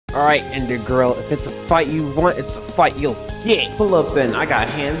Alright, Ender Girl, if it's a fight you want, it's a fight you'll get. Pull up then, I got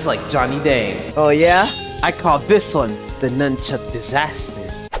hands like Johnny Dang. Oh yeah? I call this one the Nunchuck Disaster.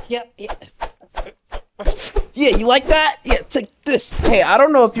 Yeah. Yeah, you like that? Yeah, take this. Hey, I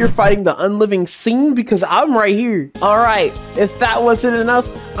don't know if you're fighting the unliving scene because I'm right here. Alright, if that wasn't enough,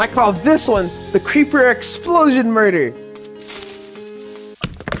 I call this one the Creeper Explosion Murder.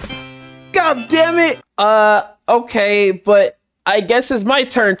 God damn it! Okay, but I guess it's my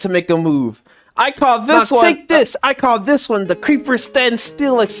turn to make a move. I call this one. Take this! I call this one the Creeper Stand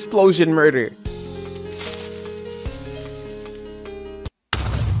Still Explosion Murder.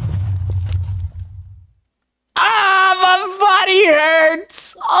 My body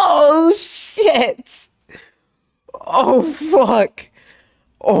hurts! Oh shit! Oh fuck!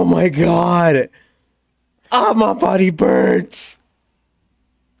 Oh my god! My body burns!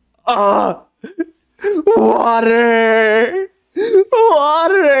 Water!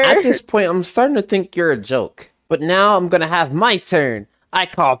 Water! At this point, I'm starting to think you're a joke. But now I'm gonna have my turn. I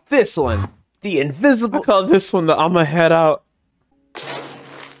call this one the invisible. I call this one the I'ma head out.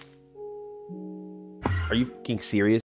 Are you fucking serious?